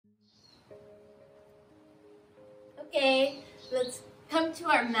Okay, let's come to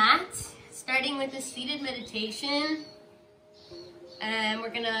our mat, starting with a seated meditation. And we're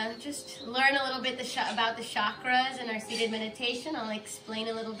gonna just learn a little bit about the chakras in our seated meditation. I'll explain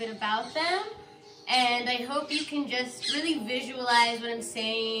a little bit about them. And I hope you can just really visualize what I'm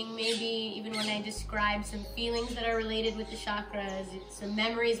saying, maybe even when I describe some feelings that are related with the chakras. Some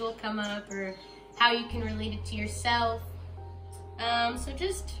memories will come up, or how you can relate it to yourself. So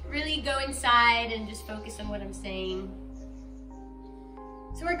just really go inside and just focus on what I'm saying.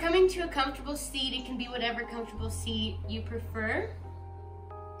 So we're coming to a comfortable seat. It can be whatever comfortable seat you prefer.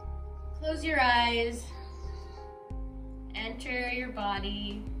 Close your eyes. Enter your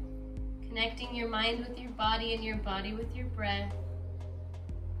body, connecting your mind with your body and your body with your breath.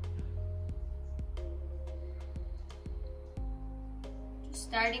 Just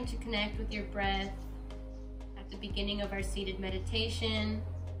starting to connect with your breath at the beginning of our seated meditation.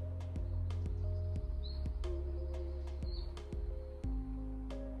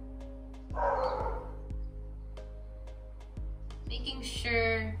 Making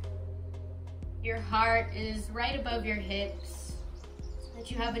sure your heart is right above your hips,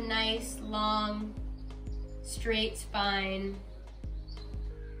 that you have a nice, long, straight spine.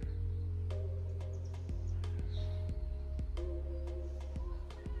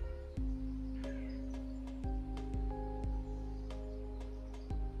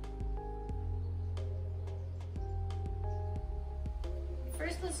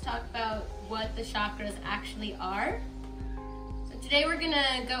 First, let's talk about what the chakras actually are. So today we're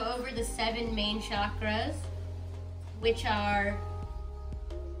gonna go over the 7 main chakras, which are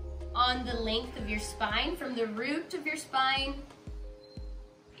on the length of your spine, from the root of your spine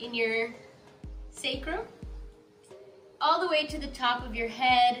in your sacrum, all the way to the top of your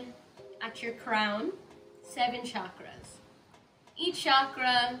head at your crown. 7 chakras. Each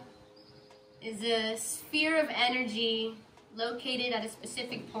chakra is a sphere of energy located at a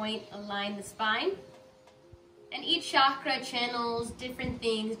specific point along the spine. And each chakra channels different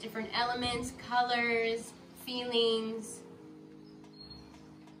things, different elements, colors, feelings.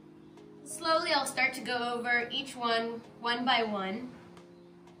 Slowly, I'll start to go over each one by one.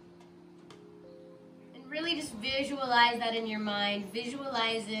 And really just visualize that in your mind.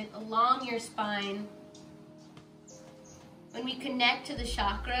 Visualize it along your spine. When we connect to the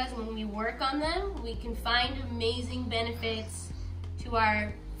chakras, when we work on them, we can find amazing benefits to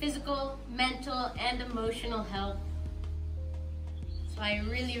our physical, mental, and emotional health. So I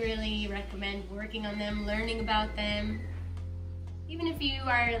really recommend working on them, learning about them. Even if you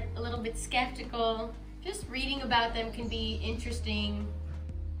are a little bit skeptical, just reading about them can be interesting.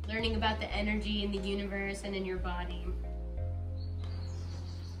 Learning about the energy in the universe and in your body.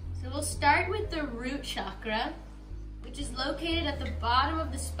 So we'll start with the root chakra, which is located at the bottom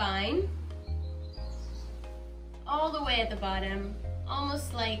of the spine, all the way at the bottom,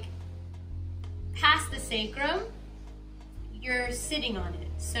 almost like past the sacrum. You're sitting on it.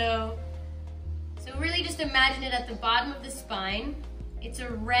 So really just imagine it at the bottom of the spine. It's a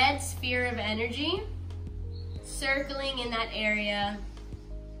red sphere of energy circling in that area.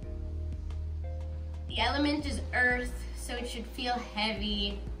 The element is earth, so it should feel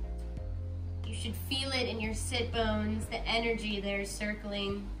heavy. You should feel it in your sit bones, the energy there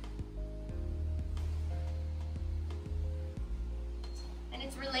circling. And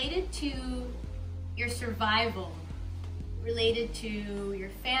it's related to your survival, related to your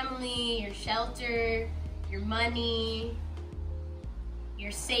family, your shelter, your money,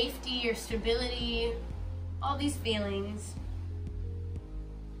 your safety, your stability, all these feelings.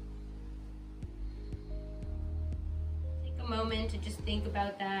 Take a moment to just think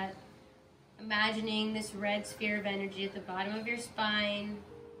about that. Imagining this red sphere of energy at the bottom of your spine.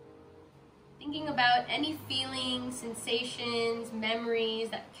 Thinking about any feelings, sensations,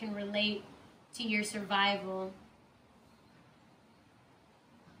 memories that can relate to your survival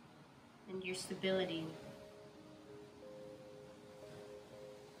and your stability.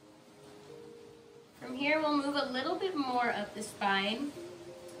 From here, we'll move a little bit more up the spine.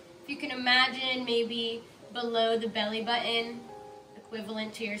 If you can imagine, maybe below the belly button,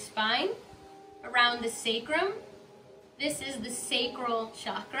 equivalent to your spine, around the sacrum. This is the sacral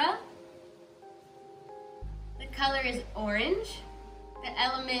chakra. The color is orange. The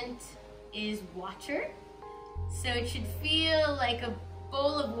element is water. So it should feel like a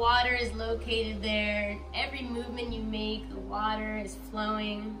bowl of water is located there. Every movement you make, the water is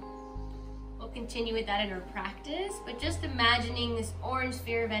flowing. We'll continue with that in our practice, but just imagining this orange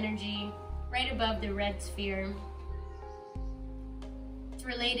sphere of energy right above the red sphere. It's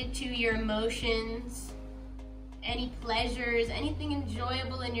related to your emotions any pleasures, anything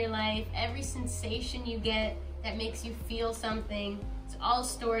enjoyable in your life, every sensation you get that makes you feel something, it's all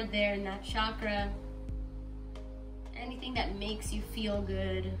stored there in that chakra. Anything that makes you feel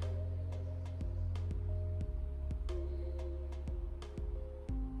good.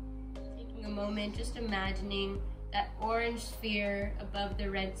 Taking a moment, just imagining that orange sphere above the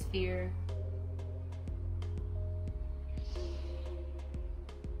red sphere.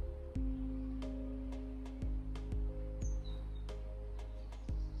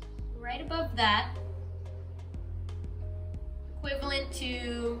 Right above that, equivalent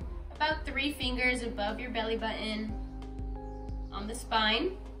to about 3 fingers above your belly button on the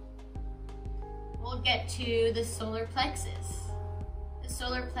spine, we'll get to the solar plexus. The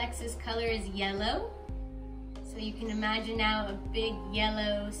solar plexus color is yellow, so you can imagine now a big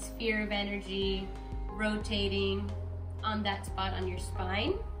yellow sphere of energy rotating on that spot on your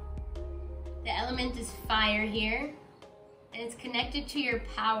spine. The element is fire here, and it's connected to your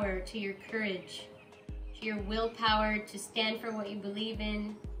power, to your courage, to your willpower to stand for what you believe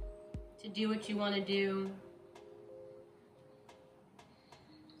in, to do what you want to do.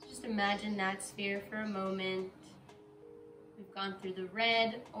 Just imagine that sphere for a moment. We've gone through the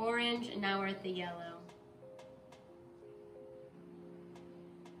red, orange, and now we're at the yellow.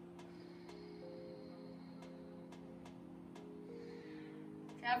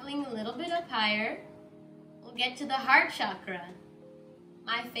 Traveling a little bit up higher, we'll get to the heart chakra,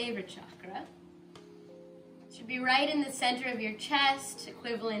 my favorite chakra. It should be right in the center of your chest,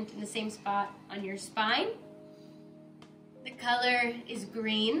 equivalent in the same spot on your spine. The color is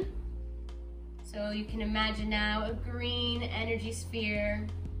green, so you can imagine now a green energy sphere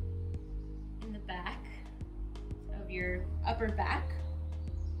in the back of your upper back,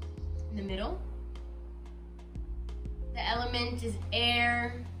 in the middle. The element is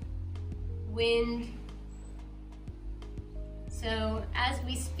air, wind. So as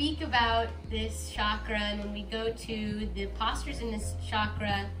we speak about this chakra and when we go to the postures in this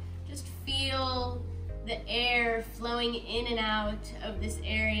chakra, just feel the air flowing in and out of this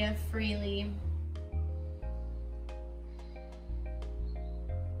area freely.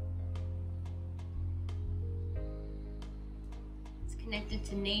 It's connected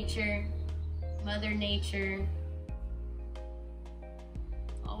to nature, Mother Nature.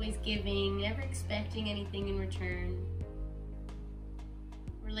 Always giving, never expecting anything in return.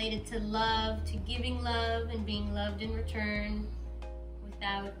 Related to love, to giving love and being loved in return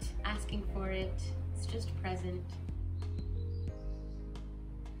without asking for it. It's just present.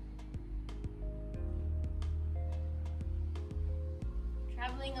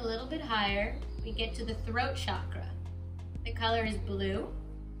 Traveling a little bit higher, we get to the throat chakra. The color is blue.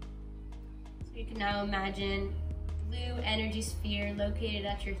 So you can now imagine a blue energy sphere located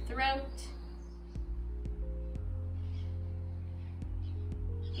at your throat.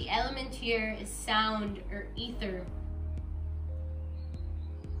 The element here is sound or ether.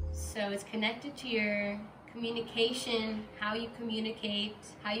 So it's connected to your communication, how you communicate,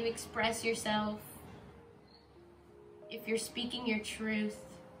 how you express yourself, if you're speaking your truth.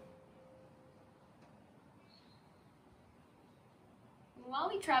 While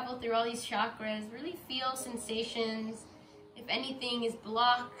we travel through all these chakras, really feel sensations, if anything is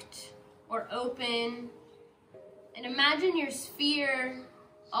blocked or open, and imagine your sphere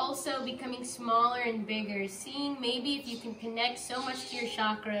also becoming smaller and bigger, seeing maybe if you can connect so much to your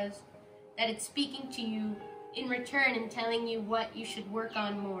chakras that it's speaking to you in return and telling you what you should work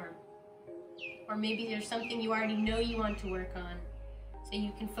on more. Or maybe there's something you already know you want to work on, so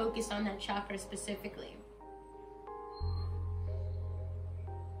you can focus on that chakra specifically.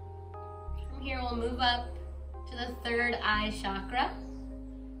 From here we'll move up to the third eye chakra.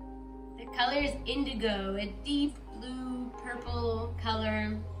 The color is indigo, a deep blue, purple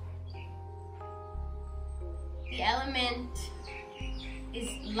color. The element is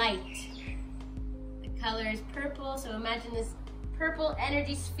light. The color is purple, so imagine this purple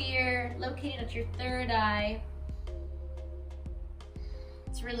energy sphere located at your third eye.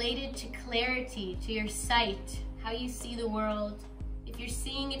 It's related to clarity, to your sight, how you see the world, if you're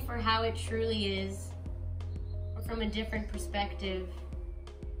seeing it for how it truly is, or from a different perspective.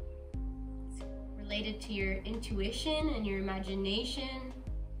 Related to your intuition and your imagination,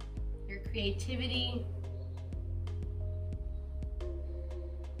 your creativity.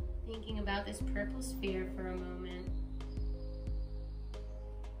 Thinking about this purple sphere for a moment.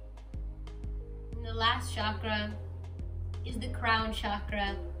 And the last chakra is the crown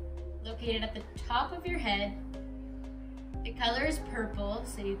chakra, located at the top of your head. The color is purple,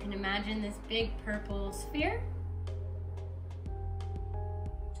 so you can imagine this big purple sphere.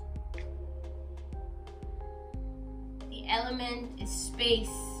 element is space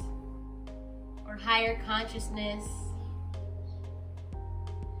or higher consciousness,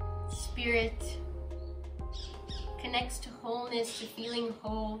 spirit. Connects to wholeness, to feeling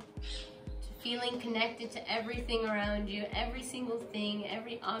whole, to feeling connected to everything around you, every single thing,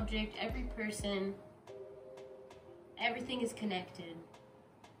 every object, every person. Everything is connected.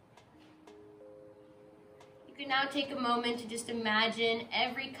 You can now take a moment to just imagine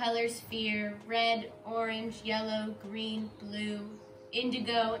every color sphere, red, orange, yellow, green, blue,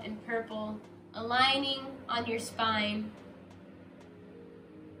 indigo, and purple, aligning on your spine.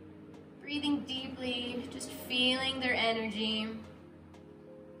 Breathing deeply, just feeling their energy.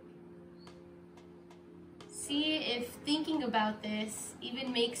 See if thinking about this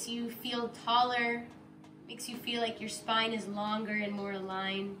even makes you feel taller, makes you feel like your spine is longer and more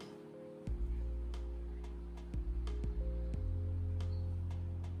aligned.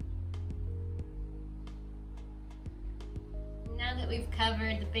 Now that we've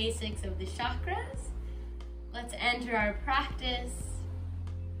covered the basics of the chakras, let's enter our practice.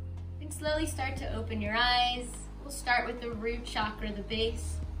 You can slowly start to open your eyes. We'll start with the root chakra, the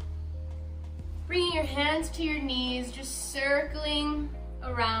base. Bringing your hands to your knees, just circling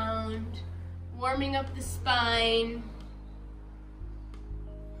around, warming up the spine.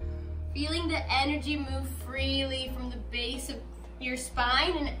 Feeling the energy move freely from the base of your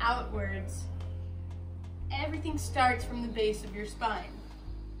spine and outwards. Everything starts from the base of your spine.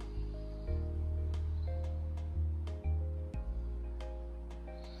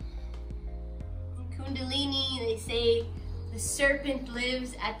 Kundalini, they say the serpent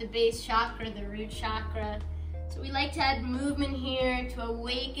lives at the base chakra, the root chakra. So we like to add movement here to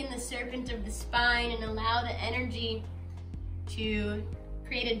awaken the serpent of the spine and allow the energy to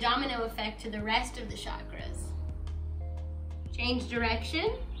create a domino effect to the rest of the chakras. Change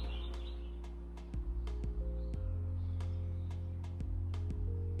direction.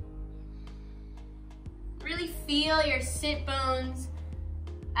 Really feel your sit bones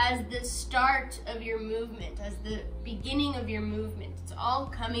as the start of your movement, as the beginning of your movement. It's all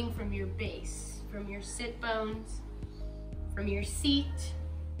coming from your base, from your sit bones, from your seat.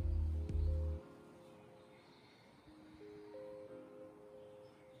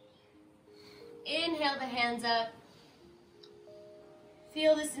 Inhale the hands up.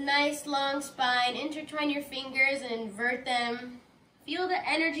 Feel this nice long spine. Intertwine your fingers and invert them. Feel the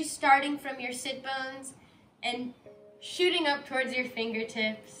energy starting from your sit bones and shooting up towards your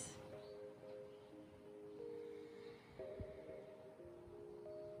fingertips.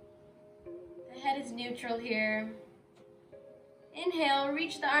 The head is neutral here. Inhale,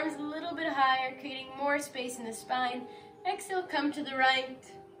 reach the arms a little bit higher, creating more space in the spine. Exhale, come to the right.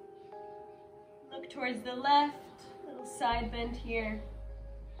 Look towards the left, little side bend here.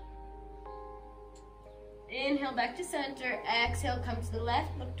 Inhale, back to center. Exhale, come to the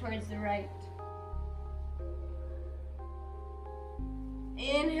left, look towards the right.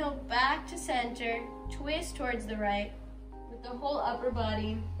 Inhale, back to center, twist towards the right with the whole upper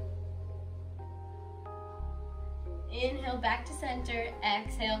body. Inhale, back to center,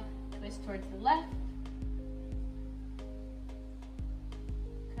 exhale, twist towards the left.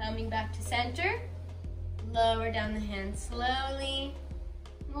 Coming back to center, lower down the hands slowly.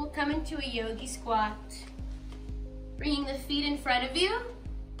 And we'll come into a yogi squat. Bringing the feet in front of you.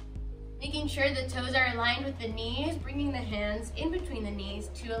 Making sure the toes are aligned with the knees, bringing the hands in between the knees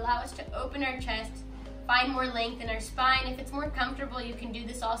to allow us to open our chest, find more length in our spine. If it's more comfortable, you can do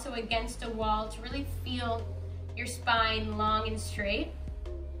this also against a wall to really feel your spine long and straight.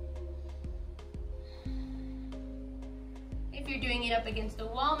 If you're doing it up against the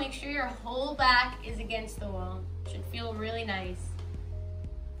wall, make sure your whole back is against the wall. It should feel really nice.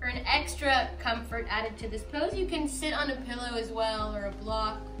 For an extra comfort added to this pose, you can sit on a pillow as well or a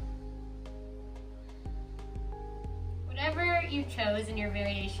block. Whatever you chose in your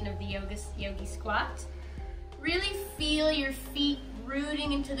variation of the yogi squat, really feel your feet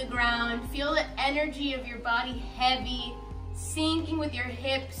rooting into the ground. Feel the energy of your body heavy, sinking with your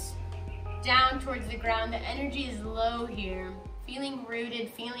hips down towards the ground. The energy is low here. Feeling rooted,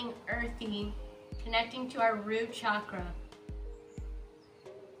 feeling earthy, connecting to our root chakra.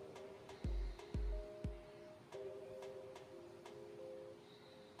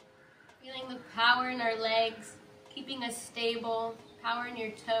 Feeling the power in our legs, keeping us stable, power in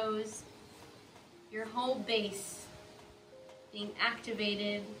your toes, your whole base being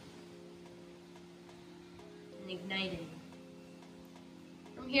activated and ignited.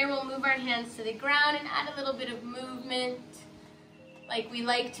 From here, we'll move our hands to the ground and add a little bit of movement like we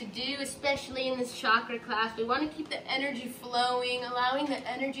like to do, especially in this chakra class. We want to keep the energy flowing, allowing the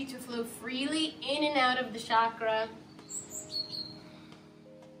energy to flow freely in and out of the chakra.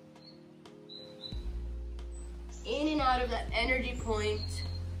 In and out of that energy point.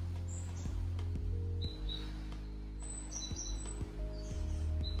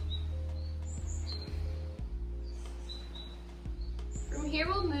 From here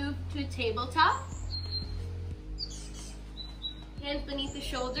we'll move to a tabletop. Hands beneath the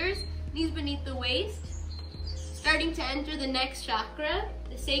shoulders, knees beneath the waist. Starting to enter the next chakra,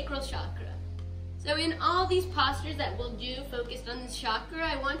 the sacral chakra. So in all these postures that we'll do focused on this chakra,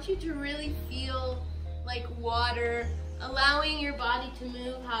 I want you to really feel like water, allowing your body to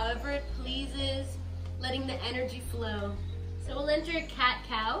move however it pleases, letting the energy flow. So we'll enter a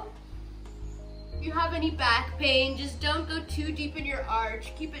cat-cow. If you have any back pain, just don't go too deep in your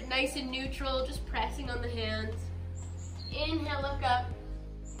arch. Keep it nice and neutral, just pressing on the hands. Inhale, look up.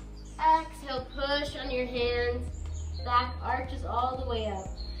 Exhale, push on your hands. Back arches all the way up.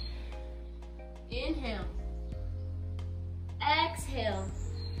 Inhale. Exhale.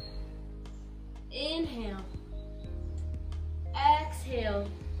 Inhale. Exhale.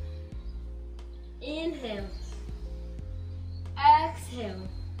 Inhale. Exhale.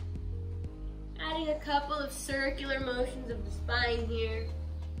 Adding a couple of circular motions of the spine here.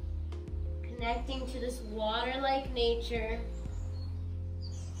 Connecting to this water-like nature.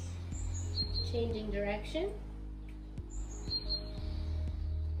 Changing direction.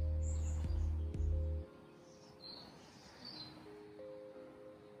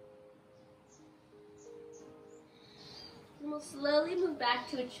 And we'll slowly move back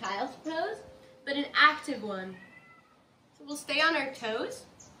to a child's pose, but an active one. So we'll stay on our toes,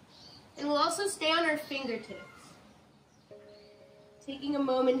 and we'll also stay on our fingertips. Taking a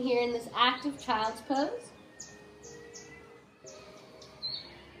moment here in this active child's pose.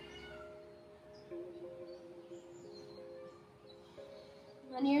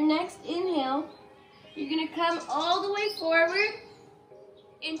 On your next inhale, you're going to come all the way forward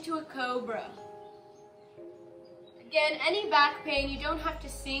into a cobra. Again, any back pain, you don't have to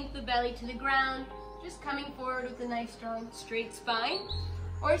sink the belly to the ground, just coming forward with a nice strong straight spine,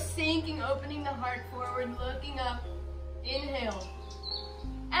 or sinking, opening the heart forward, looking up. Inhale.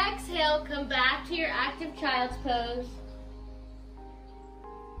 Exhale, come back to your active child's pose.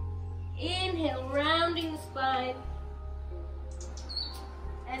 Inhale, rounding the spine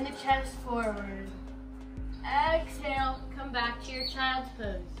and the chest forward. Exhale, come back to your child's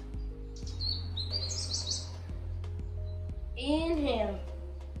pose. Inhale.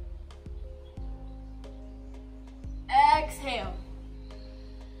 Exhale.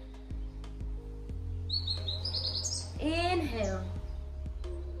 Inhale.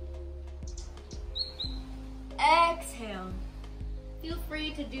 Exhale. Feel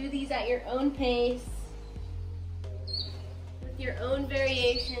free to do these at your own pace, with your own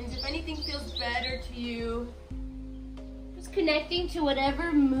variations. If anything feels better to you, just connecting to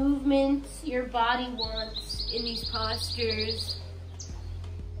whatever movements your body wants in these postures.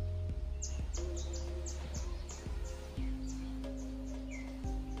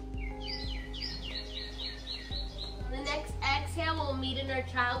 On the next exhale, we'll meet in our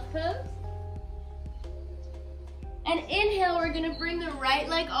child's pose. And inhale, we're going to bring the right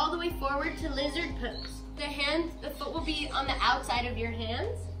leg all the way forward to lizard pose. The foot will be on the outside of your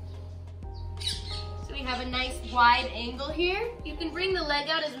hands. So we have a nice wide angle here. You can bring the leg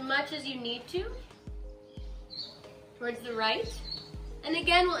out as much as you need to, towards the right. And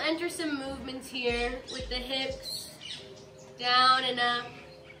again, we'll enter some movements here with the hips down and up.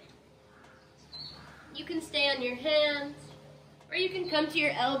 You can stay on your hands, or you can come to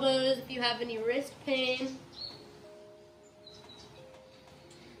your elbows if you have any wrist pain.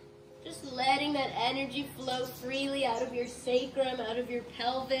 Just letting that energy flow freely out of your sacrum, out of your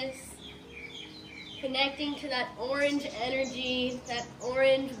pelvis. Connecting to that orange energy, that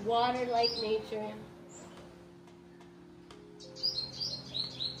orange water-like nature.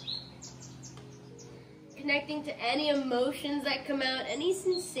 Connecting to any emotions that come out, any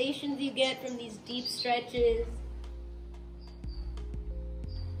sensations you get from these deep stretches.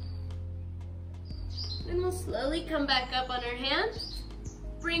 Then we'll slowly come back up on our hands.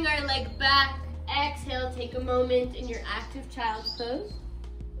 Bring our leg back. Exhale, take a moment in your active child's pose.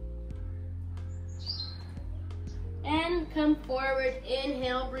 And come forward,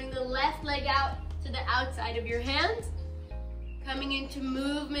 inhale, bring the left leg out to the outside of your hands. Coming into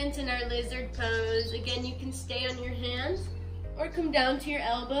movement in our lizard pose. Again, you can stay on your hands or come down to your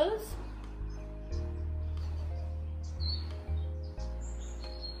elbows.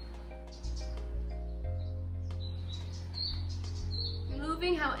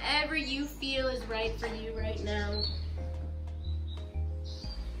 Moving however you feel is right for you right now.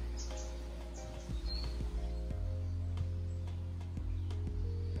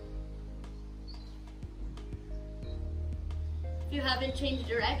 If you haven't changed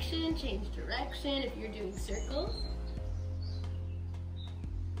direction, change direction if you're doing circles.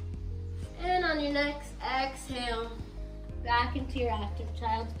 And on your next exhale, back into your active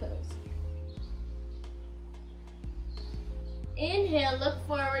child's pose. Inhale, look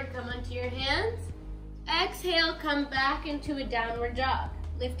forward, come onto your hands. Exhale, come back into a downward dog,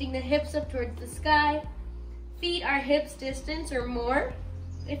 lifting the hips up towards the sky. Feet are hips distance or more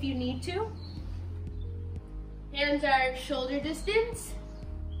if you need to. Hands are shoulder distance.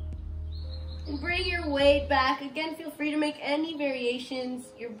 And bring your weight back. Again, feel free to make any variations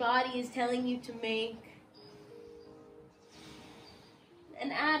your body is telling you to make.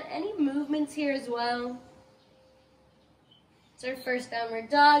 And add any movements here as well. It's our first downward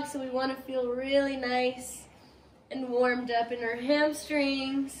dog, so we want to feel really nice and warmed up in our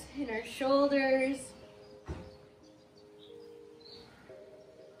hamstrings, in our shoulders.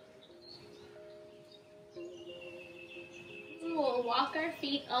 We'll walk our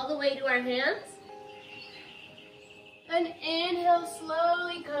feet all the way to our hands. And inhale,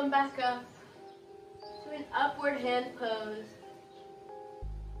 slowly come back up to an upward hand pose.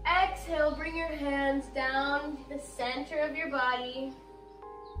 Exhale, bring your hands down to the center of your body.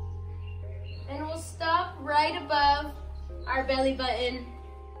 And we'll stop right above our belly button,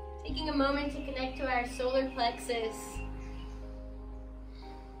 taking a moment to connect to our solar plexus.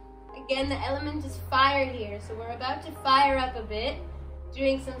 Again, the element is fire here, so we're about to fire up a bit,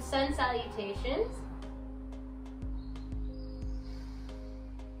 doing some sun salutations.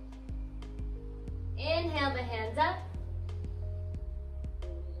 Inhale the hands up.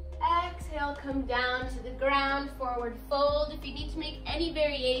 Exhale, come down to the ground, forward fold. If you need to make any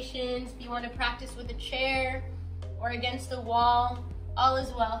variations, if you want to practice with a chair or against the wall, all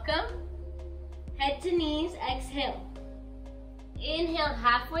is welcome. Head to knees, exhale. Inhale,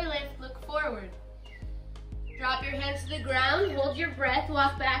 halfway lift, look forward. Drop your hands to the ground, hold your breath,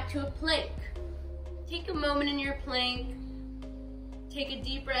 walk back to a plank. Take a moment in your plank. Take a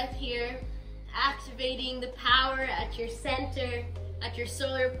deep breath here, activating the power at your center, at your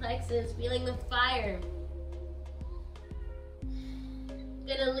solar plexus, feeling the fire.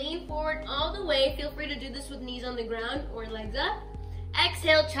 Gonna lean forward all the way. Feel free to do this with knees on the ground or legs up.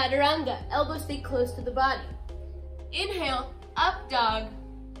 Exhale, chaturanga. Elbows stay close to the body. Inhale, up dog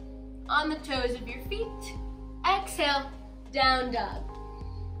on the toes of your feet. Exhale, down dog.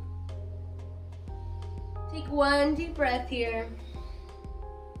 Take one deep breath here.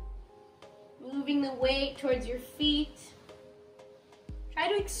 Moving the weight towards your feet. Try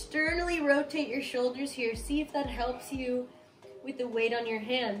to externally rotate your shoulders here. See if that helps you with the weight on your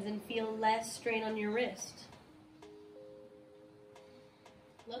hands and feel less strain on your wrist.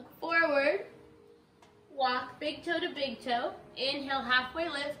 Look forward. Walk big toe to big toe. Inhale, halfway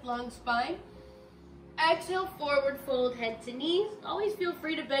lift, long spine. Exhale, forward fold, head to knees. Always feel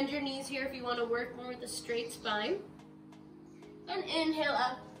free to bend your knees here if you want to work more with a straight spine. And inhale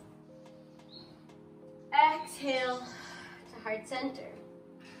up. Exhale to heart center.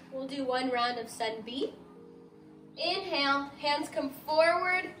 We'll do one round of sun B. Inhale, hands come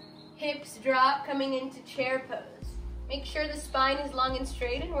forward, hips drop, coming into chair pose. Make sure the spine is long and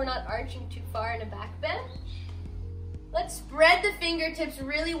straight and we're not arching too far in a back bend. Let's spread the fingertips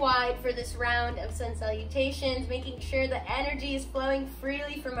really wide for this round of sun salutations, making sure the energy is flowing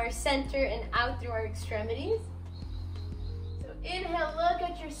freely from our center and out through our extremities. So inhale, look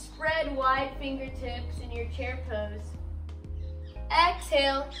at your spread wide fingertips in your chair pose.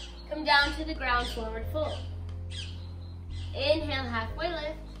 Exhale, come down to the ground, forward fold. Inhale, halfway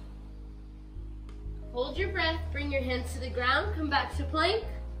lift. Hold your breath, bring your hands to the ground, come back to plank.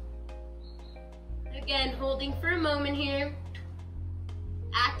 Again, holding for a moment here.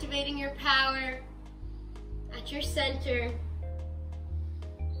 Activating your power at your center.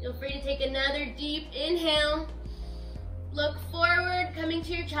 Feel free to take another deep inhale. Look forward, coming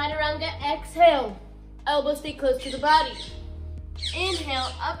to your chaturanga. Exhale, elbows stay close to the body.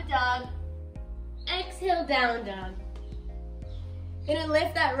 Inhale, up dog. Exhale, down dog. Gonna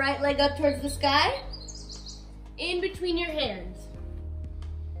lift that right leg up towards the sky. In between your hands.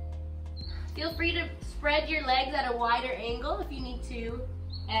 Feel free to spread your legs at a wider angle if you need to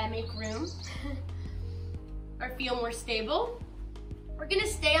make room or feel more stable. We're gonna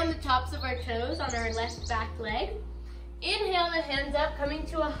stay on the tops of our toes on our left back leg. Inhale the hands up, coming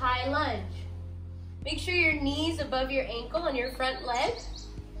to a high lunge. Make sure your knees above your ankle on your front leg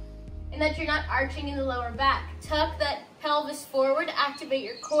and that you're not arching in the lower back. Tuck that pelvis forward, activate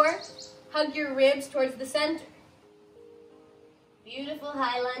your core, hug your ribs towards the center. Beautiful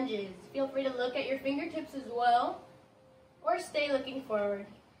high lunges. Feel free to look at your fingertips as well or stay looking forward.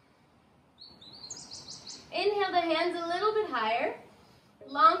 Inhale the hands a little bit higher,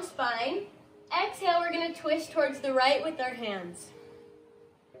 long spine. Exhale, we're going to twist towards the right with our hands.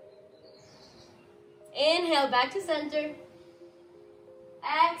 Inhale, back to center.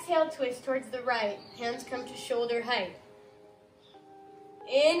 Exhale, twist towards the right. Hands come to shoulder height.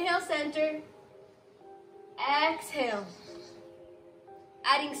 Inhale, center. Exhale.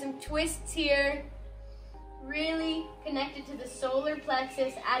 Adding some twists here. Really connected to the solar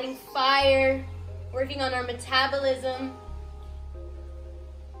plexus, adding fire, working on our metabolism.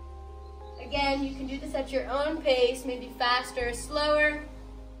 Again, you can do this at your own pace, maybe faster or slower.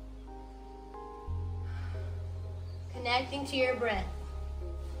 Connecting to your breath.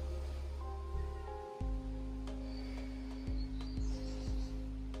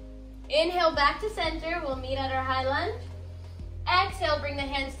 Inhale, back to center. We'll meet at our high lunge. Exhale, bring the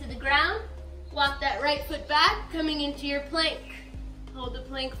hands to the ground. Walk that right foot back, coming into your plank. Hold the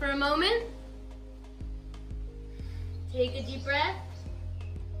plank for a moment. Take a deep breath.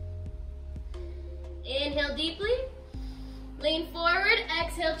 Inhale deeply. Lean forward.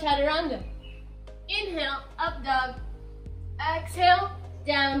 Exhale, chaturanga. Inhale, up dog. Exhale,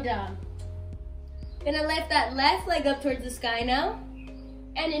 down dog. Gonna lift that left leg up towards the sky now.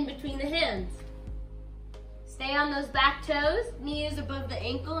 And in between the hands. Stay on those back toes. Knee is above the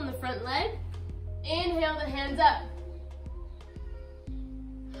ankle and the front leg. Inhale the hands up.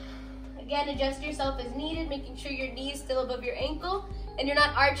 Again, adjust yourself as needed, making sure your knee is still above your ankle and you're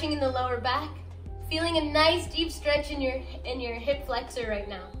not arching in the lower back. Feeling a nice deep stretch in your hip flexor right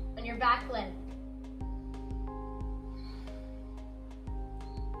now, on your back leg.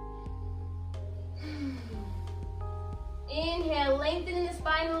 Inhale, lengthen in the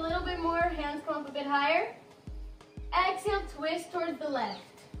spine a little bit more, hands come up a bit higher. Exhale, twist towards the left.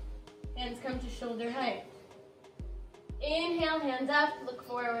 Hands come to shoulder height. Inhale, hands up, look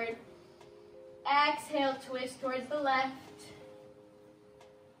forward. Exhale, twist towards the left.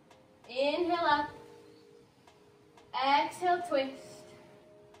 Inhale up. Exhale, twist.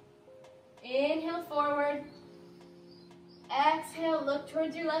 Inhale, forward. Exhale, look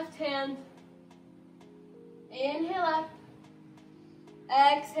towards your left hand. Inhale up.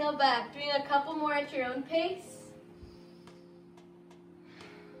 Exhale back. Doing a couple more at your own pace.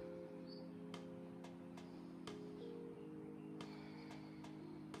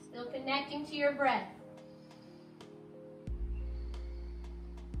 Still connecting to your breath.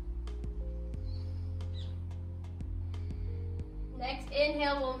 Next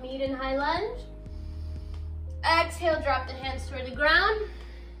inhale, we'll meet in high lunge. Exhale, drop the hands toward the ground.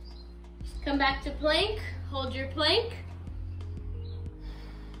 Come back to plank. Hold your plank.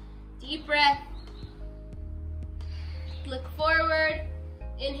 Deep breath. Look forward.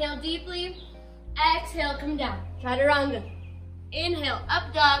 Inhale deeply. Exhale, come down. Chaturanga. Inhale,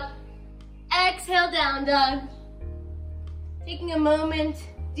 up dog. Exhale, down dog. Taking a moment,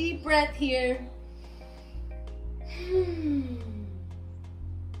 deep breath here.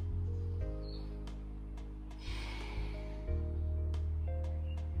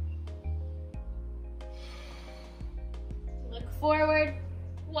 Look forward,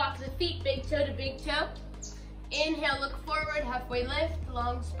 walk the feet big toe to big toe. Inhale, look forward, halfway lift,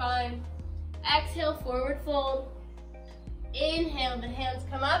 long spine. Exhale, forward fold. Inhale, the hands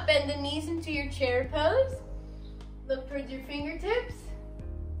come up, bend the knees into your chair pose. Look towards your fingertips.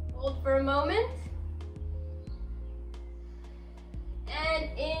 Hold for a moment. And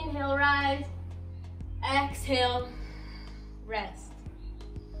inhale, rise. Exhale, rest.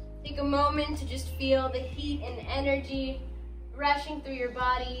 Take a moment to just feel the heat and energy rushing through your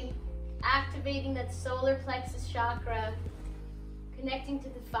body, activating that solar plexus chakra, connecting to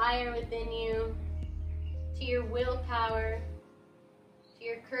the fire within you, to your willpower, to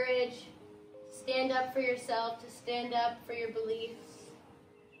your courage to stand up for yourself, to stand up for your beliefs.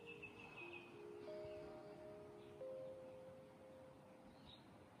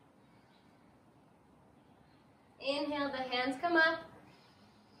 Inhale, the hands come up.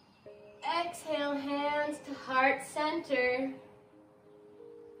 Exhale, hands to heart center.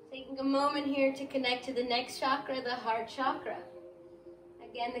 Taking a moment here to connect to the next chakra, the heart chakra.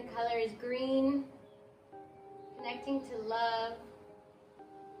 Again, the color is green. Connecting to love,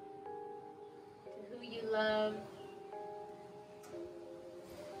 to who you love,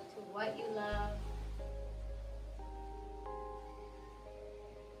 to what you love.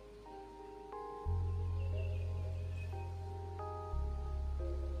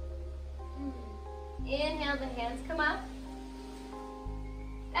 Inhale, the hands come up.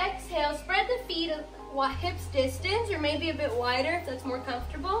 Exhale, spread the feet hips distance or maybe a bit wider if that's more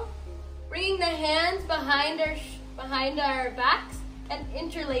comfortable. Bringing the hands behind our backs and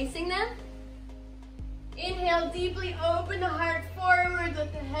interlacing them. Inhale, deeply open the heart forward,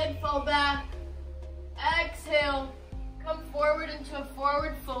 let the head fall back. Exhale, come forward into a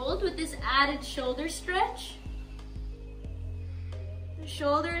forward fold with this added shoulder stretch. The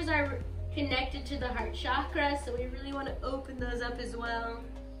shoulders are connected to the heart chakra, so we really want to open those up as well.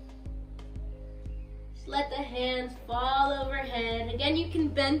 Just let the hands fall overhead. Again, you can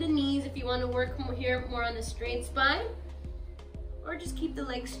bend the knees if you want to work more on the straight spine. Or just keep the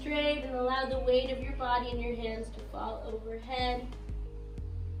legs straight and allow the weight of your body and your hands to fall overhead.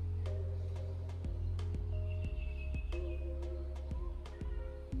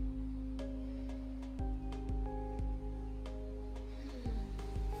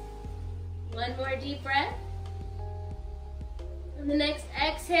 One more deep breath. On the next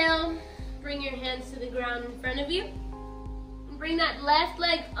exhale, bring your hands to the ground in front of you. And bring that left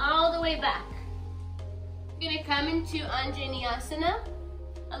leg all the way back. You're gonna come into Anjaneyasana,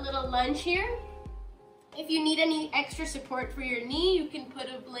 a little lunge here. If you need any extra support for your knee, you can put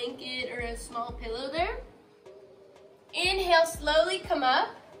a blanket or a small pillow there. Inhale, slowly come up.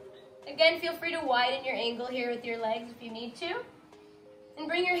 Again, feel free to widen your angle here with your legs if you need to. And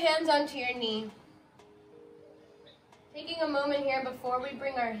bring your hands onto your knee. Taking a moment here before we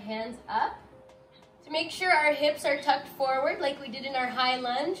bring our hands up to make sure our hips are tucked forward like we did in our high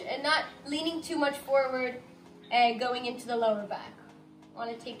lunge and not leaning too much forward and going into the lower back.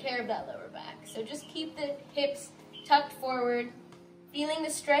 Want to take care of that lower back. So just keep the hips tucked forward, feeling the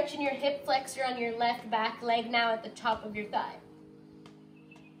stretch in your hip flexor on your left back leg now at the top of your thigh.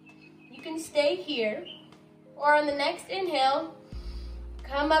 You can stay here, or on the next inhale,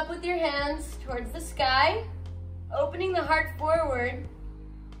 come up with your hands towards the sky, opening the heart forward,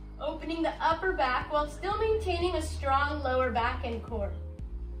 opening the upper back while still maintaining a strong lower back and core.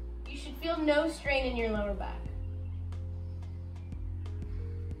 You should feel no strain in your lower back.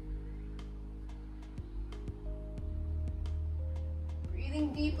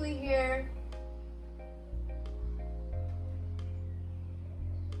 Breathing deeply here.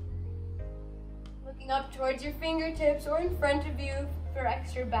 Looking up towards your fingertips or in front of you for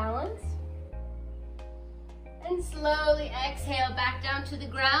extra balance. And slowly exhale back down to the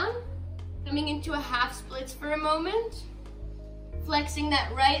ground, coming into a half splits for a moment. Flexing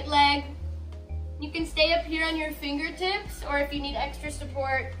that right leg. You can stay up here on your fingertips, or if you need extra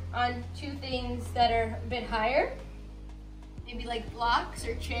support on two things that are a bit higher, maybe like blocks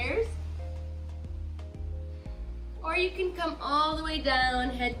or chairs. Or you can come all the way down,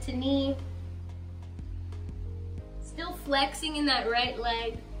 head to knee. Still flexing in that right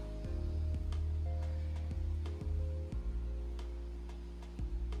leg.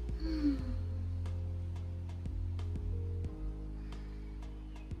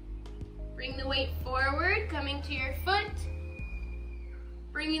 Bring the weight forward, coming to your foot.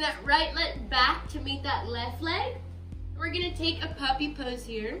 Bringing that right leg back to meet that left leg. We're gonna take a puppy pose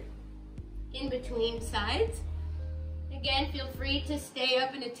here, in between sides. Again, feel free to stay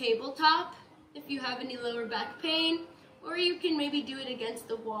up in a tabletop if you have any lower back pain, or you can maybe do it against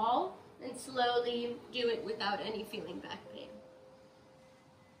the wall and slowly do it without any feeling back pain.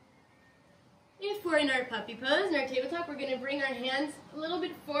 If we're in our puppy pose, in our tabletop, we're gonna bring our hands a little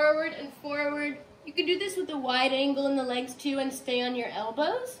bit forward and forward. You can do this with a wide angle in the legs too and stay on your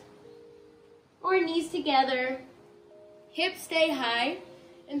elbows. Or knees together, hips stay high,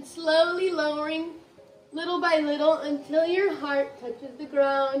 and slowly lowering little by little until your heart touches the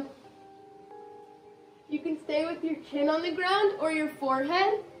ground. You can stay with your chin on the ground or your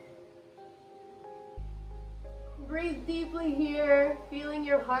forehead. Breathe deeply here, feeling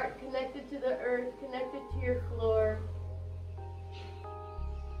your heart connected to the earth, connected to your floor.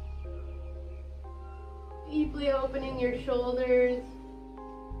 Deeply opening your shoulders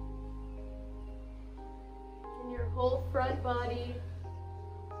and your whole front body.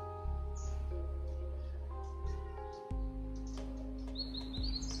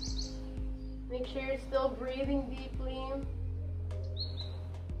 Make sure you're still breathing deeply,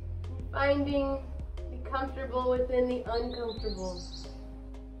 finding the comfortable within the uncomfortable.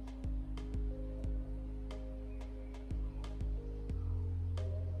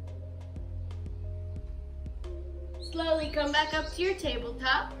 Slowly come back up to your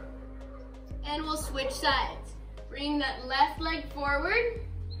tabletop, and we'll switch sides. Bring that left leg forward,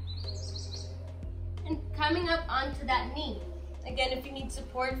 and coming up onto that knee. Again, if you need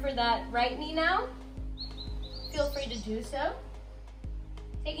support for that right knee now, feel free to do so.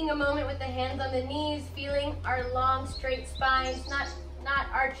 Taking a moment with the hands on the knees, feeling our long, straight spines, not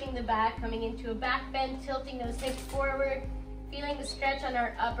arching the back, coming into a back bend, tilting those hips forward, feeling the stretch on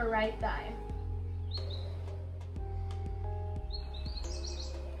our upper right thigh.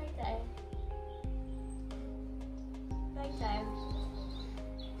 Right thigh.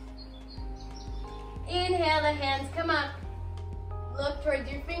 Inhale, the hands come up. Look towards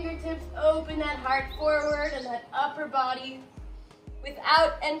your fingertips, open that heart forward and that upper body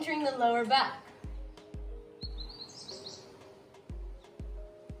without entering the lower back.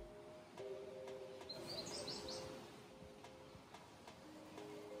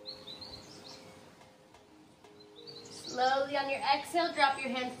 Slowly on your exhale, drop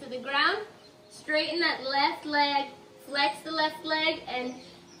your hands to the ground. Straighten that left leg, flex the left leg, and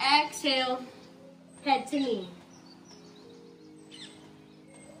exhale, head to knee.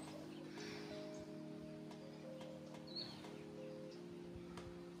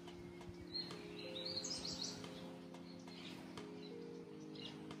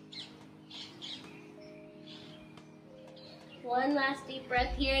 One last deep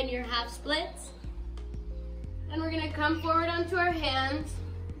breath here in your half splits. And we're gonna come forward onto our hands,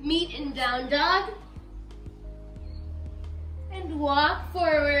 meet in down dog, and walk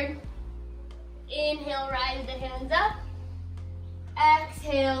forward. Inhale, rise the hands up.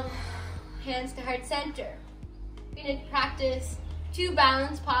 Exhale, hands to heart center. We're gonna practice 2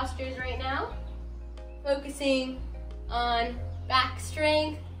 balance postures right now, focusing on back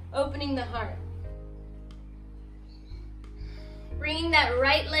strength, opening the heart. Bringing that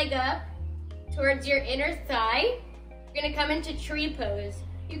right leg up towards your inner thigh. You're gonna come into tree pose.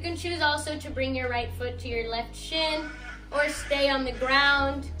 You can choose also to bring your right foot to your left shin or stay on the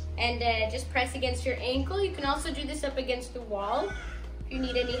ground and just press against your ankle. You can also do this up against the wall if you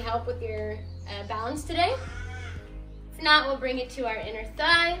need any help with your balance today. If not, we'll bring it to our inner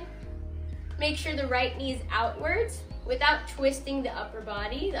thigh. Make sure the right knee is outwards without twisting the upper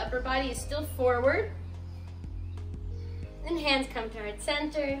body. The upper body is still forward. Then hands come to heart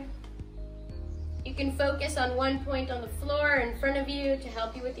center. You can focus on one point on the floor in front of you to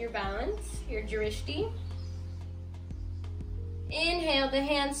help you with your balance, your drishti. Inhale, the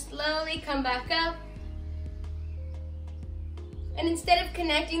hands slowly come back up. And instead of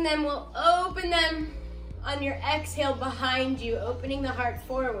connecting them, we'll open them on your exhale behind you, opening the heart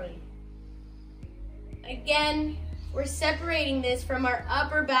forward. Again, we're separating this from our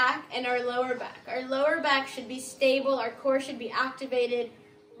upper back and our lower back. Our lower back should be stable, our core should be activated,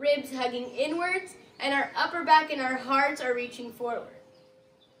 ribs hugging inwards, and our upper back and our hearts are reaching forward.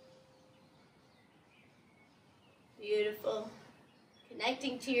 Beautiful.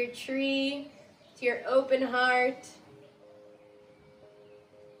 Connecting to your tree, to your open heart.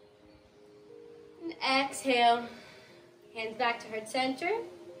 And exhale, hands back to heart center.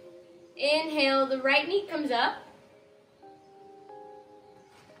 Inhale, the right knee comes up.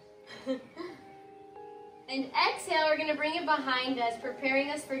 And exhale, we're gonna bring it behind us, preparing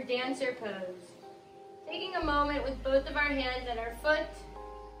us for dancer pose. Taking a moment with both of our hands at our foot,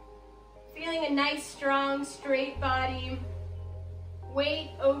 feeling a nice, strong, straight body,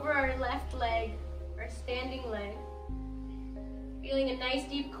 weight over our left leg, our standing leg. Feeling a nice,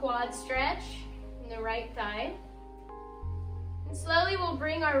 deep quad stretch in the right thigh. And slowly we'll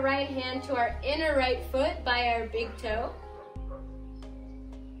bring our right hand to our inner right foot by our big toe.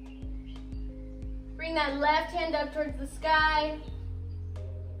 Bring that left hand up towards the sky.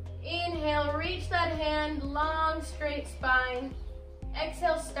 Inhale, reach that hand, long, straight spine.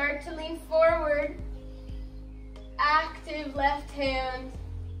 Exhale, start to lean forward. Active left hand.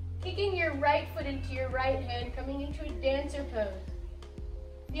 Kicking your right foot into your right hand, coming into a dancer pose.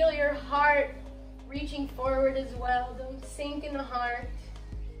 Feel your heart reaching forward as well. Don't sink in the heart.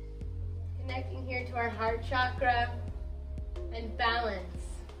 Connecting here to our heart chakra and balance.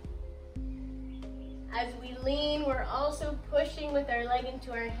 As we lean, we're also pushing with our leg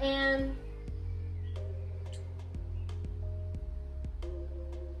into our hand.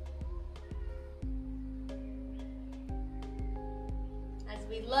 As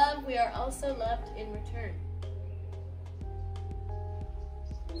we love, we are also loved in return.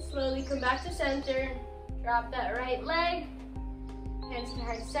 Slowly come back to center. Drop that right leg. Hands to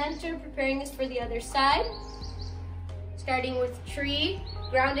heart center, preparing us for the other side. Starting with tree,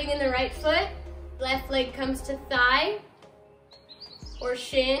 grounding in the right foot. Left leg comes to thigh, or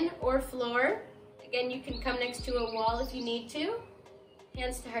shin, or floor. Again, you can come next to a wall if you need to.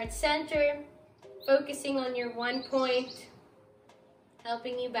 Hands to heart center, focusing on your one point,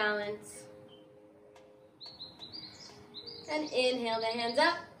 helping you balance. And inhale the hands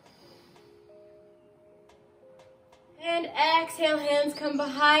up. And exhale, hands come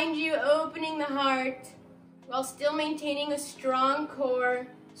behind you, opening the heart, while still maintaining a strong core,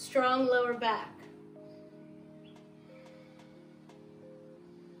 strong lower back.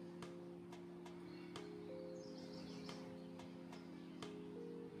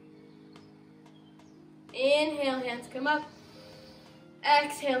 Inhale, hands come up.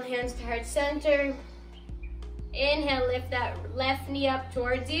 Exhale, hands to heart center. Inhale, lift that left knee up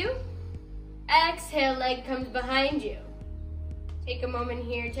towards you. Exhale, leg comes behind you. Take a moment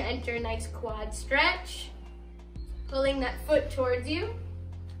here to enter a nice quad stretch. Pulling that foot towards you.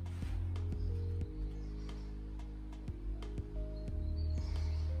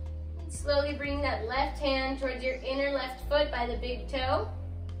 And slowly bring that left hand towards your inner left foot by the big toe.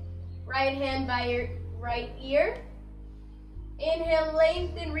 Right hand by your right ear. Inhale,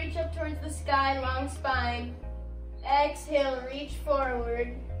 lengthen, reach up towards the sky, long spine. Exhale, reach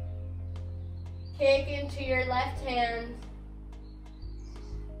forward. Kick into your left hand.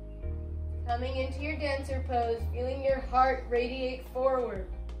 Coming into your dancer pose, feeling your heart radiate forward.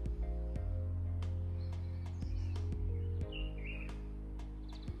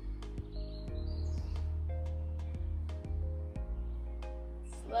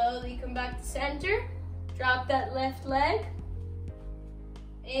 Slowly come back to center. Drop that left leg.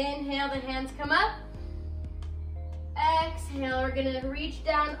 Inhale, the hands come up. Exhale, we're gonna reach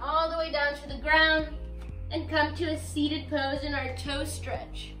down all the way down to the ground and come to a seated pose in our toe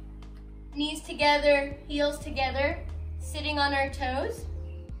stretch. Knees together, heels together, sitting on our toes.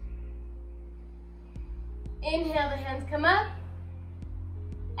 Inhale, the hands come up.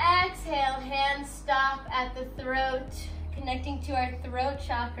 Exhale, hands stop at the throat, connecting to our throat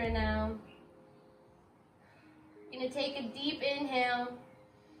chakra now. Gonna take a deep inhale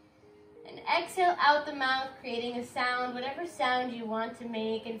and exhale out the mouth, creating a sound, whatever sound you want to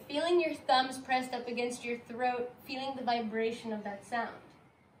make, and feeling your thumbs pressed up against your throat, feeling the vibration of that sound.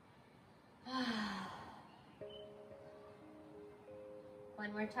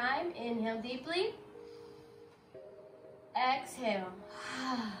 One more time, inhale deeply. Exhale.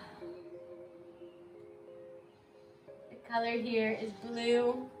 The color here is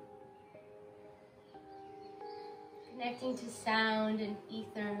blue, connecting to sound and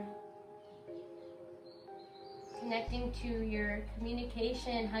ether, connecting to your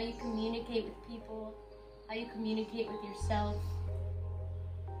communication, how you communicate with people, how you communicate with yourself.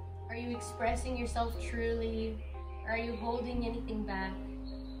 Are you expressing yourself truly? Or are you holding anything back?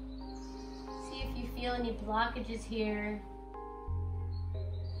 See if you feel any blockages here.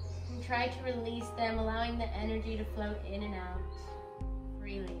 And try to release them, allowing the energy to flow in and out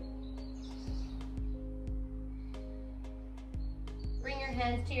freely. Bring your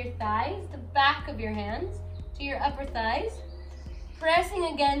hands to your thighs, the back of your hands to your upper thighs, pressing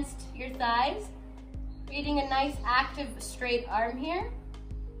against your thighs, creating a nice active straight arm here.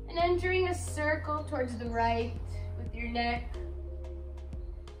 And entering a circle towards the right with your neck.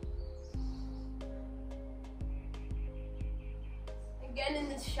 Again, in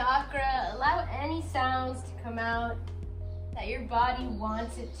this chakra, allow any sounds to come out that your body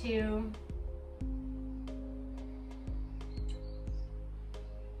wants it to.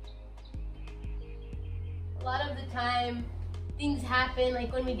 A lot of the time, things happen,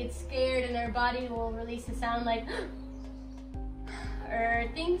 like when we get scared and our body will release a sound like or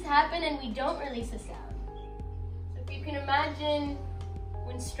things happen and we don't release a sound. So if you can imagine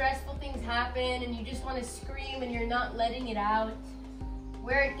when stressful things happen and you just want to scream and you're not letting it out,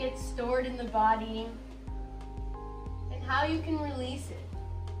 where it gets stored in the body, and how you can release it.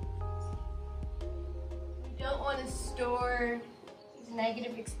 You don't want to store these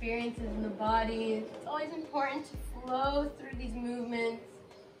negative experiences in the body. It's always important to flow through these movements,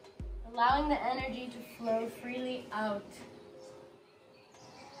 allowing the energy to flow freely out.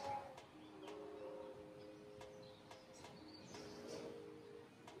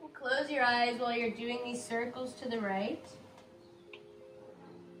 Close your eyes while you're doing these circles to the right.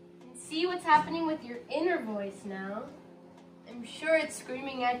 And see what's happening with your inner voice now. I'm sure it's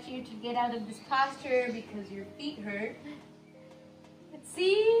screaming at you to get out of this posture because your feet hurt. But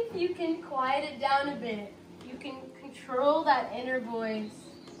see if you can quiet it down a bit. You can control that inner voice,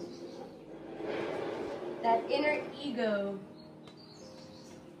 that inner ego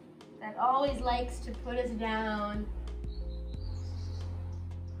that always likes to put us down.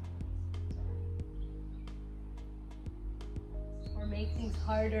 Make things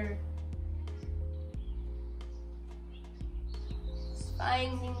harder. Just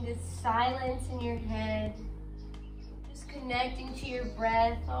finding this silence in your head. Just connecting to your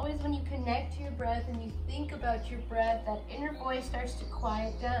breath. Always when you connect to your breath and you think about your breath, that inner voice starts to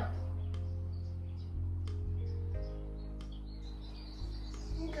quiet down.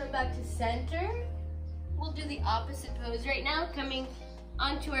 And come back to center. We'll do the opposite pose right now, coming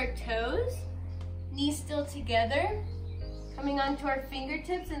onto our toes, knees still together. Coming onto our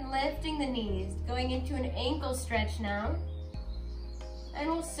fingertips and lifting the knees, going into an ankle stretch now. And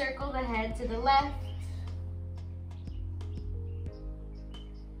we'll circle the head to the left.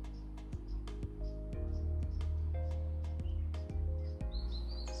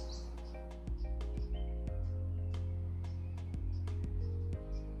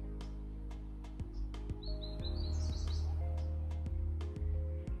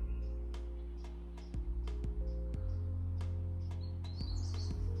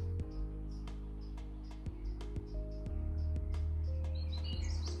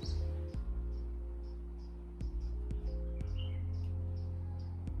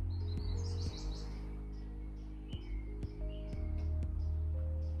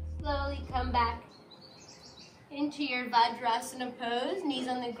 Slowly come back into your Vajrasana pose, knees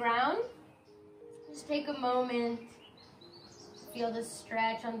on the ground. Just take a moment to feel the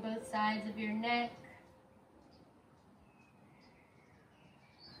stretch on both sides of your neck.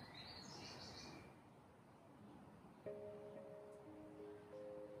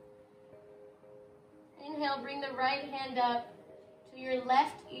 Inhale, bring the right hand up to your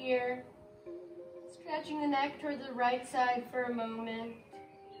left ear, stretching the neck towards the right side for a moment.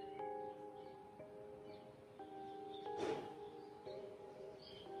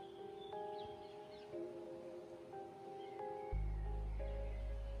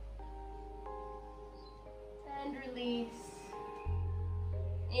 And release.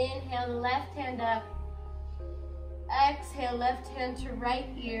 Inhale, the left hand up. Exhale, left hand to right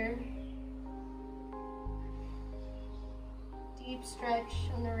ear. Deep stretch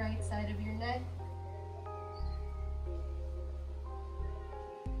on the right side of your neck.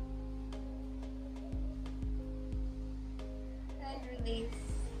 And release.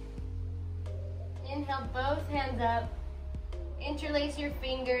 Inhale, both hands up. Interlace your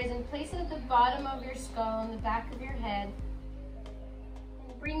fingers and place it at the bottom of your skull on the back of your head.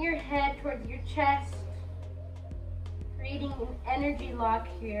 And bring your head towards your chest, creating an energy lock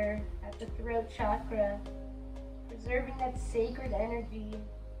here at the throat chakra. Preserving that sacred energy.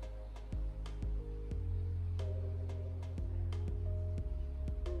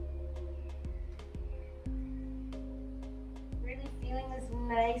 Really feeling this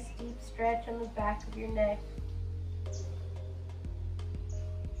nice deep stretch on the back of your neck.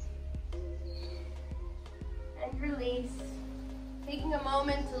 And release. Taking a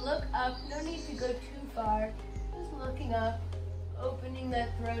moment to look up. No need to go too far. Just looking up. Opening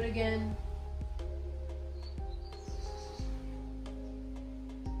that throat again.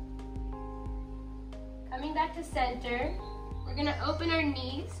 Coming back to center, we're gonna open our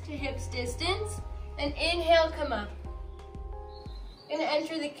knees to hips distance and inhale, come up. Gonna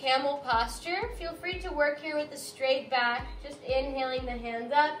enter the camel posture. Feel free to work here with a straight back, just inhaling the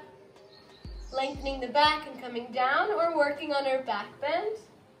hands up, lengthening the back and coming down, or working on our back bend.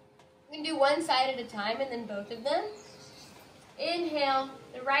 We can do one side at a time and then both of them. Inhale,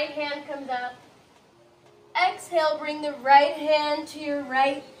 the right hand comes up. Exhale, bring the right hand to your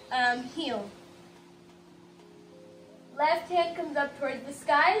right heel. Left hand comes up towards the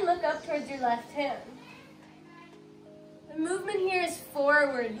sky, look up towards your left hand. The movement here is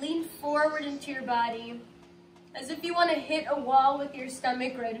forward. Lean forward into your body, as if you want to hit a wall with your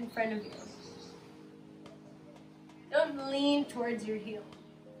stomach right in front of you. Don't lean towards your heel.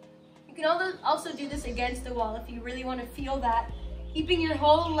 You can also do this against the wall if you really want to feel that. Keeping your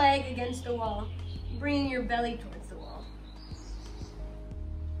whole leg against the wall, bringing your belly towards the wall.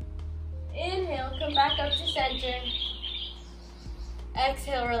 Inhale, come back up to center.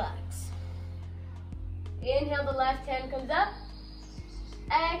 Exhale, relax. Inhale, the left hand comes up.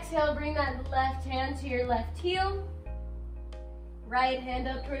 Exhale, bring that left hand to your left heel. Right hand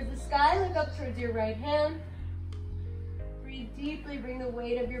up towards the sky, look up towards your right hand. Breathe deeply, bring the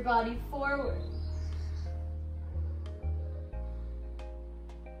weight of your body forward.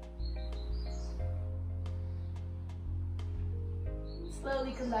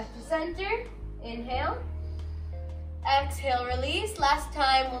 Slowly come back to center. Inhale. Exhale, release. Last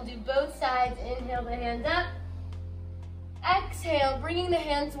time, we'll do both sides. Inhale, the hands up. Exhale, bringing the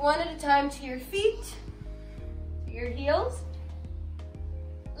hands one at a time to your feet, to your heels.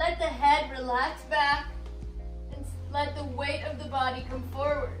 Let the head relax back and let the weight of the body come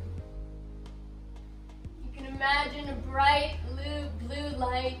forward. You can imagine a bright blue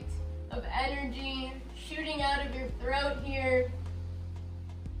light of energy shooting out of your throat here.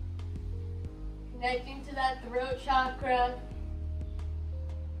 Connecting to that throat chakra.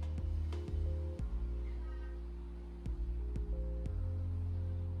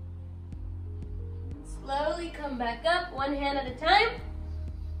 Slowly come back up, one hand at a time.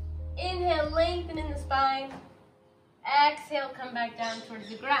 Inhale, lengthen in the spine. Exhale, come back down towards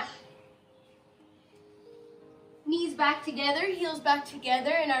the ground. Knees back together, heels back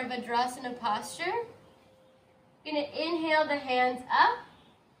together in our Vajrasana posture. We're gonna inhale the hands up.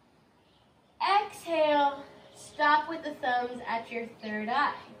 Exhale, stop with the thumbs at your third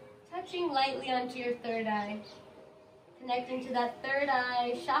eye, touching lightly onto your third eye. Connecting to that third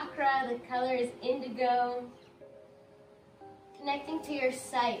eye chakra, the color is indigo. Connecting to your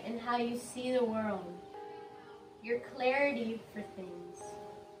sight and how you see the world, your clarity for things.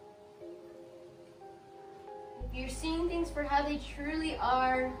 If you're seeing things for how they truly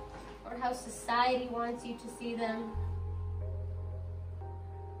are, or how society wants you to see them,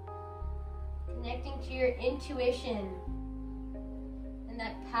 connecting to your intuition and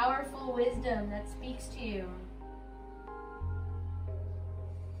that powerful wisdom that speaks to you.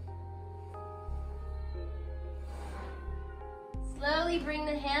 Slowly bring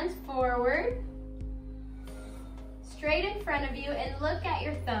the hands forward, straight in front of you, and look at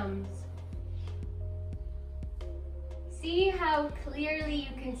your thumbs. See how clearly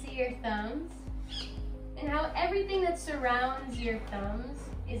you can see your thumbs and how everything that surrounds your thumbs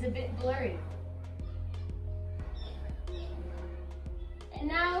is a bit blurry. And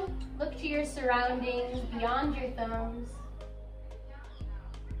now look to your surroundings beyond your thumbs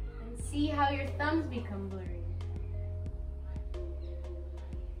and see how your thumbs become blurry.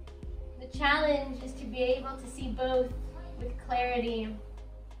 The challenge is to be able to see both with clarity,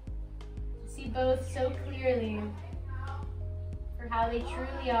 to see both so clearly for how they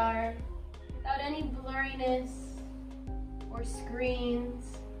truly are, without any blurriness or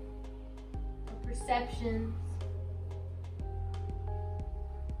screens or perceptions.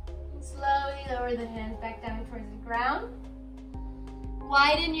 And slowly lower the hands back down towards the ground.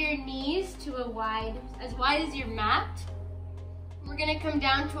 Widen your knees to as wide as your mat. We're gonna come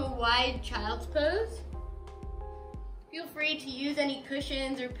down to a wide child's pose. Feel free to use any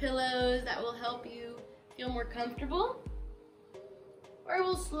cushions or pillows that will help you feel more comfortable. Or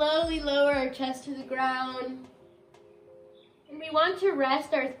we'll slowly lower our chest to the ground. And we want to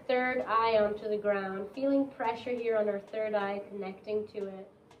rest our third eye onto the ground, feeling pressure here on our third eye, connecting to it.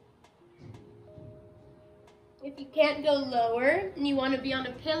 If you can't go lower and you want to be on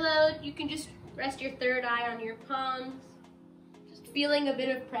a pillow, you can just rest your third eye on your palms, just feeling a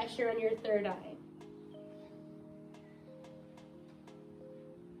bit of pressure on your third eye.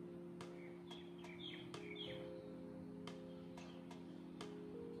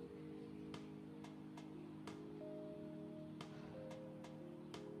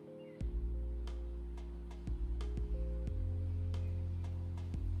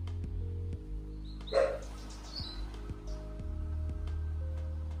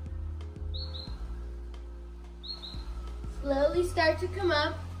 Slowly start to come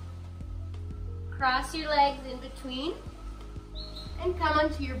up, cross your legs in between, and come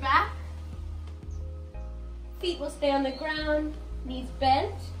onto your back. Feet will stay on the ground, knees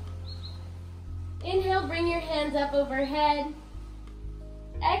bent. Inhale, bring your hands up overhead.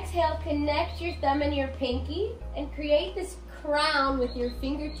 Exhale, connect your thumb and your pinky and create this crown with your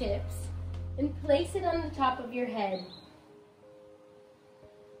fingertips and place it on the top of your head.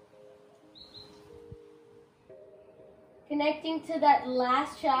 Connecting to that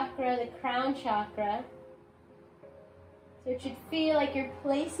last chakra, the crown chakra. So it should feel like you're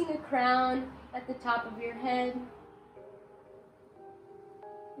placing a crown at the top of your head.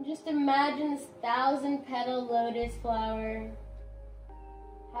 And just imagine this 1,000-petal lotus flower,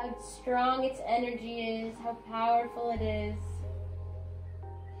 how strong its energy is, how powerful it is,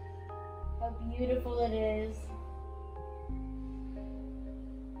 how beautiful it is.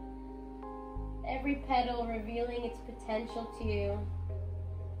 Every petal revealing its potential to you,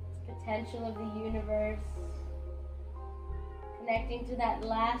 its potential of the universe. Connecting to that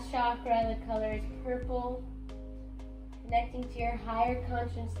last chakra, the color is purple. Connecting to your higher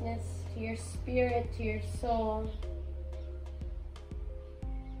consciousness, to your spirit, to your soul.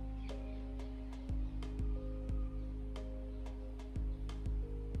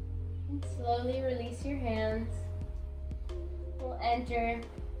 And slowly release your hands. We'll enter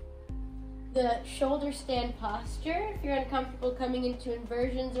the shoulder stand posture. If you're uncomfortable coming into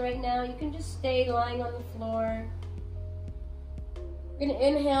inversions right now, you can just stay lying on the floor. We're going to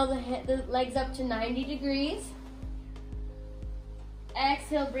inhale the legs up to 90 degrees.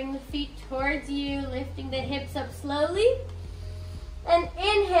 Exhale, bring the feet towards you, lifting the hips up slowly. And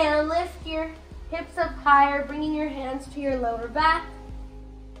inhale, lift your hips up higher, bringing your hands to your lower back.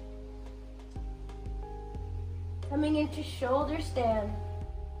 Coming into shoulder stand.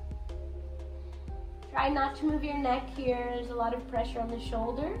 Try not to move your neck here. There's a lot of pressure on the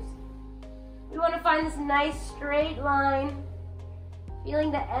shoulders. We want to find this nice straight line,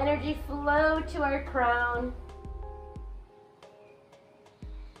 feeling the energy flow to our crown.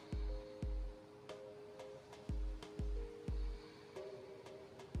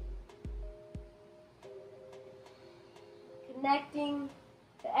 Connecting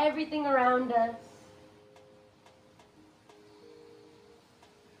to everything around us.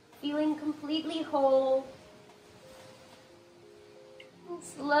 Feeling completely whole. And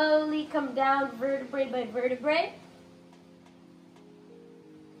slowly come down vertebrae by vertebrae.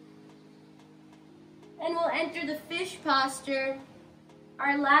 And we'll enter the fish posture,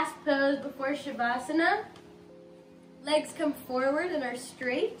 our last pose before Savasana. Legs come forward and are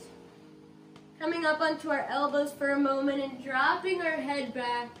straight. Coming up onto our elbows for a moment and dropping our head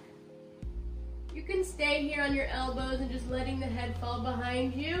back. You can stay here on your elbows and just letting the head fall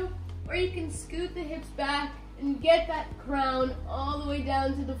behind you, or you can scoot the hips back and get that crown all the way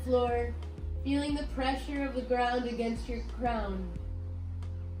down to the floor, feeling the pressure of the ground against your crown.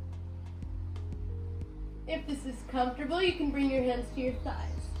 If this is comfortable, you can bring your hands to your thighs.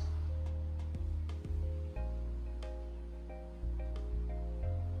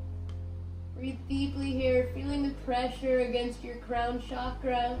 Breathe deeply here, feeling the pressure against your crown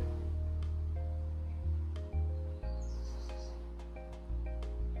chakra.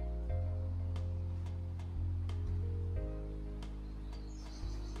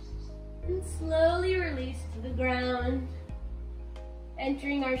 And slowly release to the ground,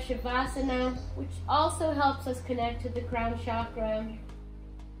 entering our Savasana, which also helps us connect to the crown chakra.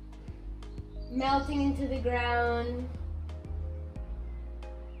 Melting into the ground,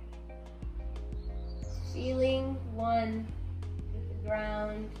 feeling one with the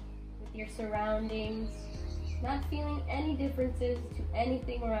ground, with your surroundings, not feeling any differences to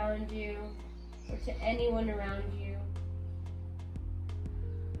anything around you or to anyone around you.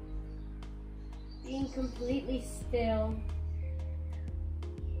 Being completely still,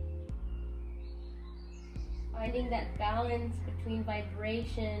 finding that balance between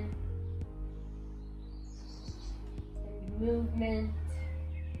vibration and movement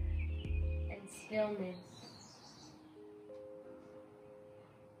and stillness.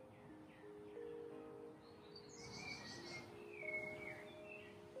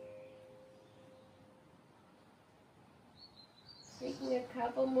 Taking a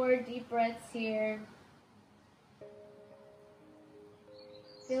couple more deep breaths here.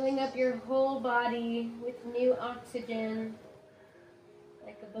 Filling up your whole body with new oxygen,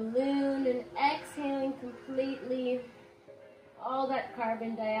 like a balloon, and exhaling completely all that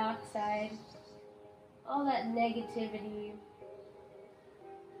carbon dioxide, all that negativity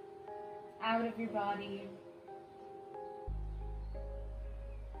out of your body.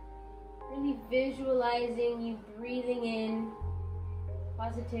 Really visualizing you breathing in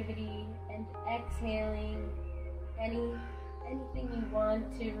positivity and exhaling anything you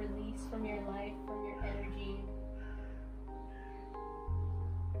want to release from your life, from your energy.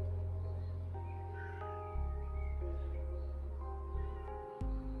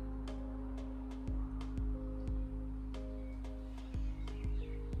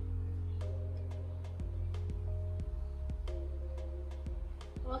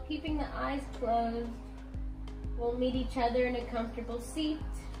 While keeping the eyes closed, we'll meet each other in a comfortable seat.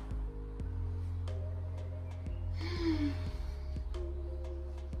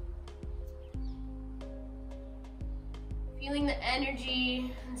 Feeling the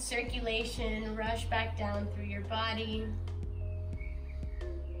energy and circulation rush back down through your body.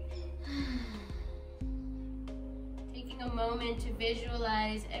 Taking a moment to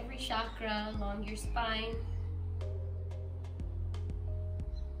visualize every chakra along your spine.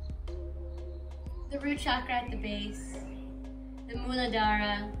 The root chakra at the base, the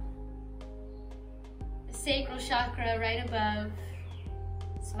Muladhara, the sacral chakra right above,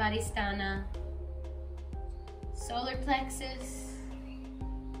 Svadhisthana, solar plexus,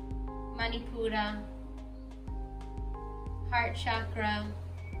 Manipura, heart chakra,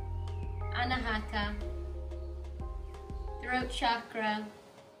 Anahata, throat chakra,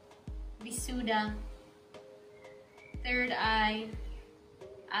 Visuddha, third eye,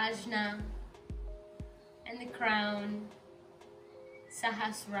 Ajna, and the crown,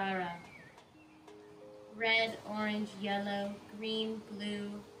 Sahasrara. Red, orange, yellow, green,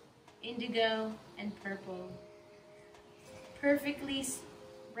 blue, indigo, and purple. Perfectly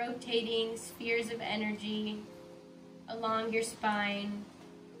rotating spheres of energy along your spine,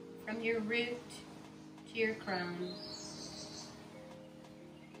 from your root to your crown.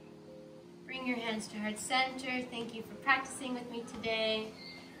 Bring your hands to heart center. Thank you for practicing with me today.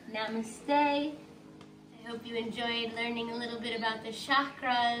 Namaste. I hope you enjoyed learning a little bit about the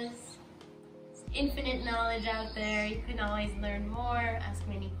chakras. There's infinite knowledge out there. You can always learn more, ask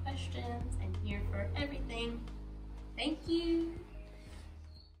many questions. I'm here for everything. Thank you.